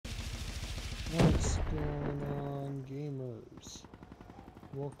going on, gamers?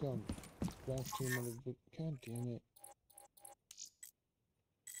 Welcome back to another video. God damn it.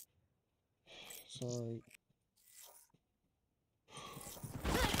 Sorry.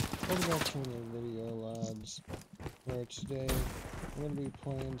 Welcome back to another video, lads. Where today, I'm going to be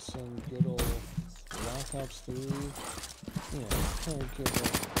playing some good old Black Ops 3. You know, kind of give a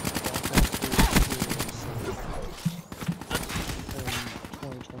Black Ops 3 experience in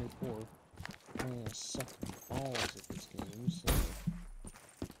 2024. I'm going to suck balls at this game, so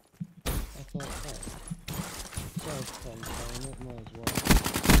I thought, oh, sounds fun playing it, might as well.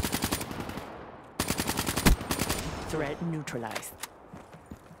 Threat neutralized.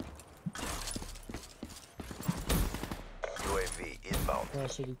 UAV inbound.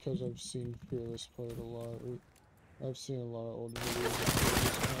 Also because I've seen Fearless play it a lot. I've seen a lot of old videos of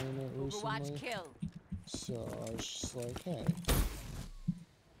Fearless playing it recently. Kill. So I was just like, hey,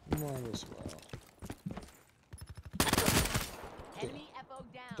 might as well. Enemy FO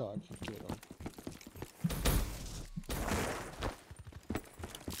down. Dog can get him.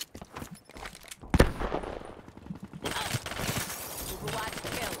 Overwatch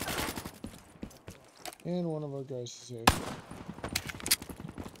kill. And one of our guys is safe.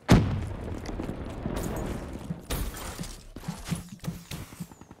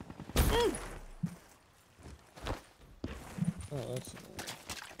 Oh, that's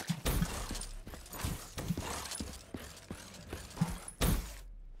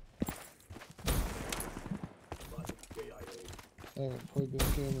I haven't played this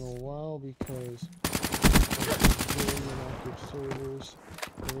game in a while because I'm doing inactive servers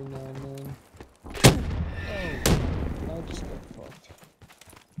every now and then. Oh, I just got fucked.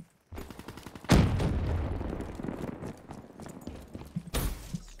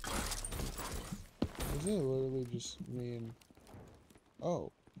 Is it literally just me and...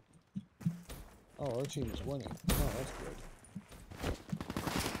 Oh. Oh, our team is winning. Oh, that's good.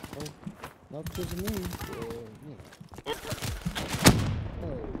 Well, not because of me, you know.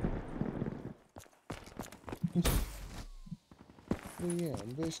 Oh. Well, yeah,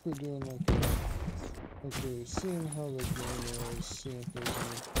 I'm basically doing like seeing how the game is, seeing if there's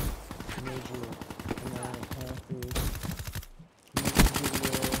any major amount of hackers.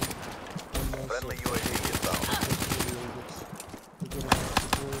 Friendly UAV inbound.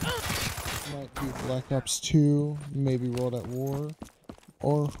 Might be Black Ops 2, maybe World at War,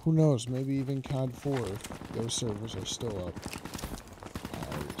 or who knows, maybe even COD 4 if those servers are still up.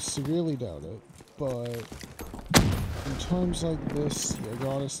 I severely doubt it, but in times like this, you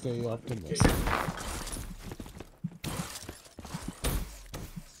gotta stay optimistic.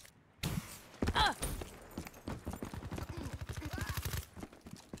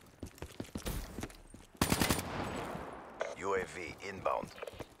 UAV inbound.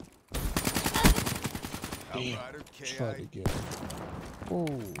 Damn, try to get him. Oh.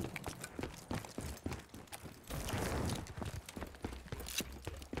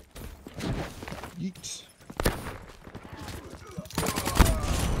 Yeet.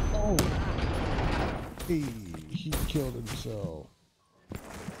 Oh. Hey, he killed himself.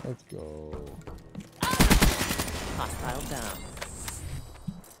 Let's go. Hostile down.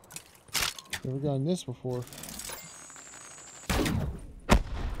 Never gotten this before.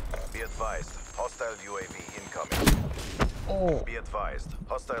 Be advised, hostile UAV incoming. Oh. Be advised,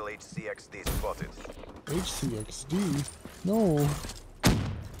 hostile HCXD spotted. HCXD? No.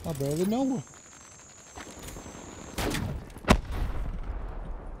 I barely know her.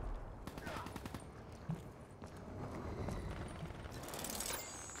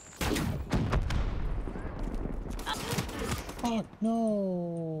 Fuck,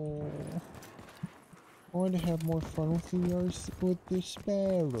 no. I want to have more fun with the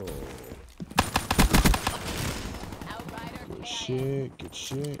Sparrow. Good shit, good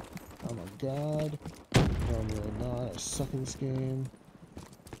shit. Oh my god. No, I'm really not. I suck at this game.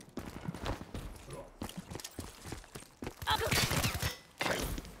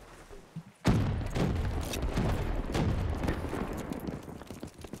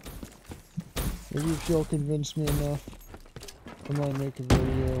 Maybe if y'all convince me enough, I might make a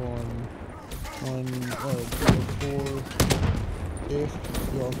video on BO4 if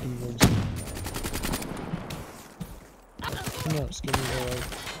y'all convince me. Who knows, give me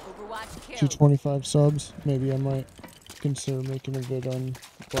like 225 subs, maybe I might consider making a vid on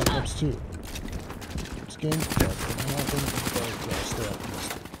Black Ops 2. This game, that's gonna happen, but yeah, stay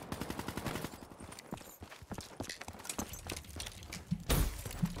optimistic.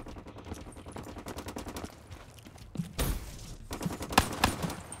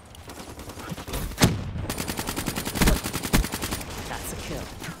 That's a kill.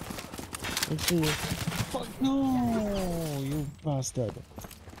 Make sure you... Fuck, no! You bastard.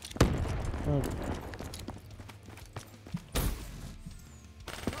 Okay.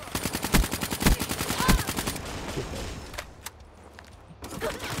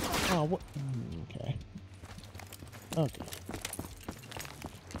 Oh, what? Okay. Okay.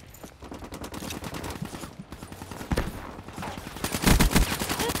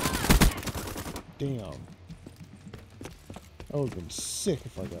 Damn. That would've been sick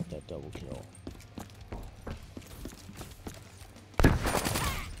if I got that double kill.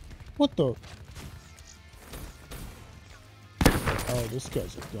 What the? Oh, this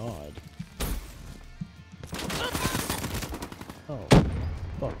guy's a god. Oh,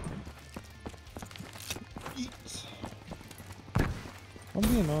 fuck. Eat. I'm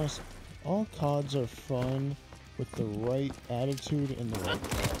being honest, all CODs are fun with the right attitude and the right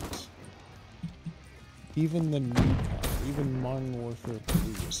cards. Even the new COD, even Modern Warfare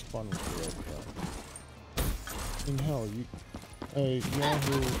 3 is fun with the right card. And hell, y'all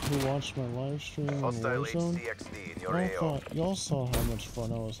who watched my live stream on Hostile Warzone, HCXD in your AO. y'all saw how much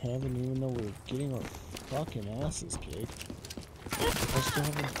fun I was having even though we were getting our fucking asses kicked. I was still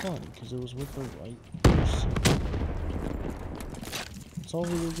having fun because it was with the right person. That's all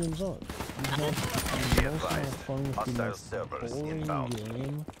video games are. You most have fun with the most boring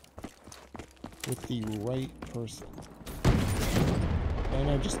game with the right person. And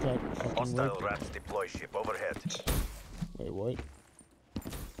I just got fucking Hostile raped. rats deploy ship overhead. Wait, what?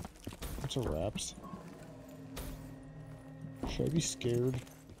 What's a raps? Should I be scared?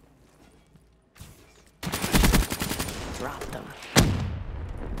 Drop them.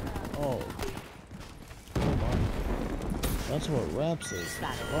 Oh. Come on. That's what raps is.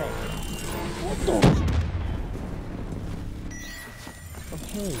 Oh. What the?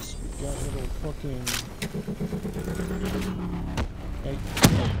 Okay, so we got little fucking... Hey.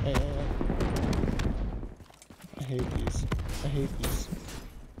 I hate these. I hate these.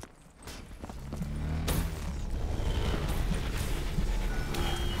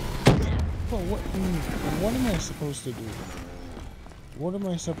 Well, what am I supposed to do? What am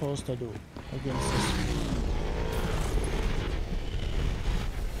I supposed to do against this?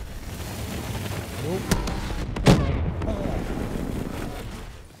 Nope.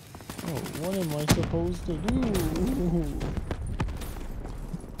 Oh, what am I supposed to do?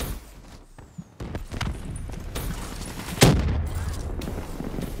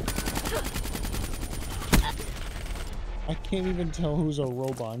 I can't even tell who's a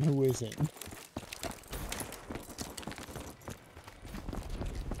robot and who isn't.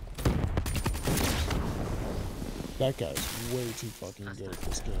 That guy's way too fucking good at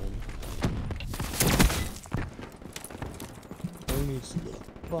this game. Who needs to get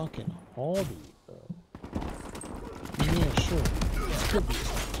a fucking hobby, bro? Yeah, sure. This could be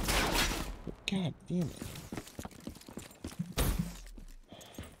something. But god damn it.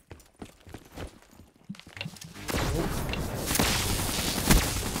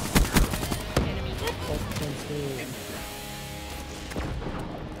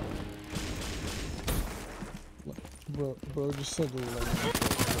 Bro just said the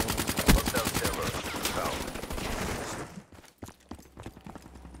Hostile server found.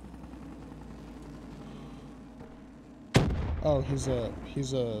 Oh, he's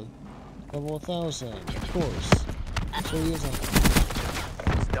a level 1000, of course. So he is a...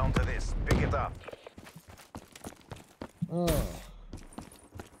 It's down to this. Pick it up. Oh.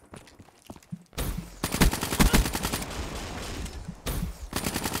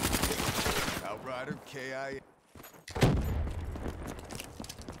 Outrider, KI.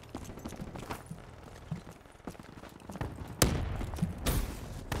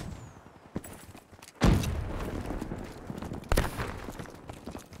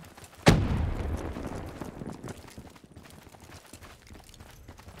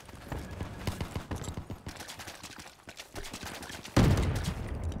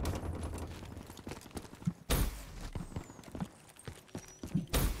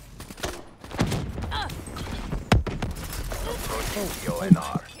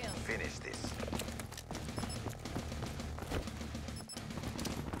 BOIII. Finish this.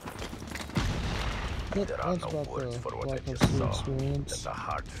 Yep, There are that's no about words the for what I Black just Ops 2 saw. experience. That's a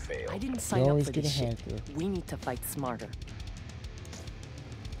hard fail. I didn't You sign up always for get a this shit. hacker. We need to fight smarter.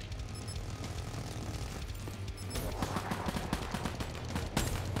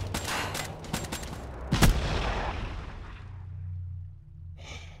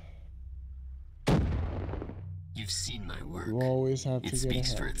 You've seen my work. You always have to It get a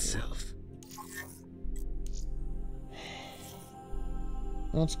speaks for hacker. itself.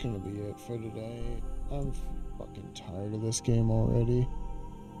 That's gonna be it for today. I'm fucking tired of this game already.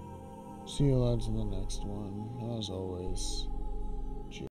 See you lads in the next one. As always,